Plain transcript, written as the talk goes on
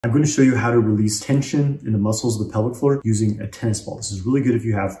I'm going to show you how to release tension in the muscles of the pelvic floor using a tennis ball. This is really good if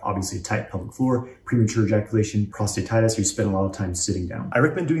you have obviously a tight pelvic floor, premature ejaculation, prostatitis, or you spend a lot of time sitting down. I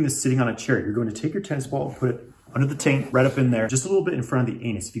recommend doing this sitting on a chair. You're going to take your tennis ball and put it under the taint, right up in there, just a little bit in front of the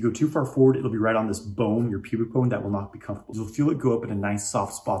anus. If you go too far forward, it'll be right on this bone, your pubic bone, that will not be comfortable. You'll feel it go up in a nice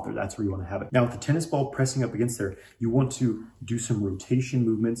soft spot there. That's where you want to have it. Now with the tennis ball pressing up against there, you want to do some rotation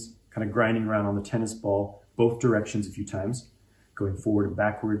movements, kind of grinding around on the tennis ball, both directions a few times, going forward and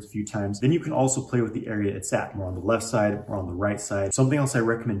backwards a few times. Then you can also play with the area it's at, more on the left side or on the right side. Something else I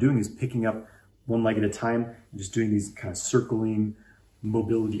recommend doing is picking up one leg at a time and just doing these kind of circling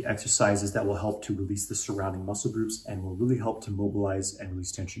mobility exercises that will help to release the surrounding muscle groups and will really help to mobilize and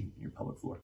release tension in your pelvic floor.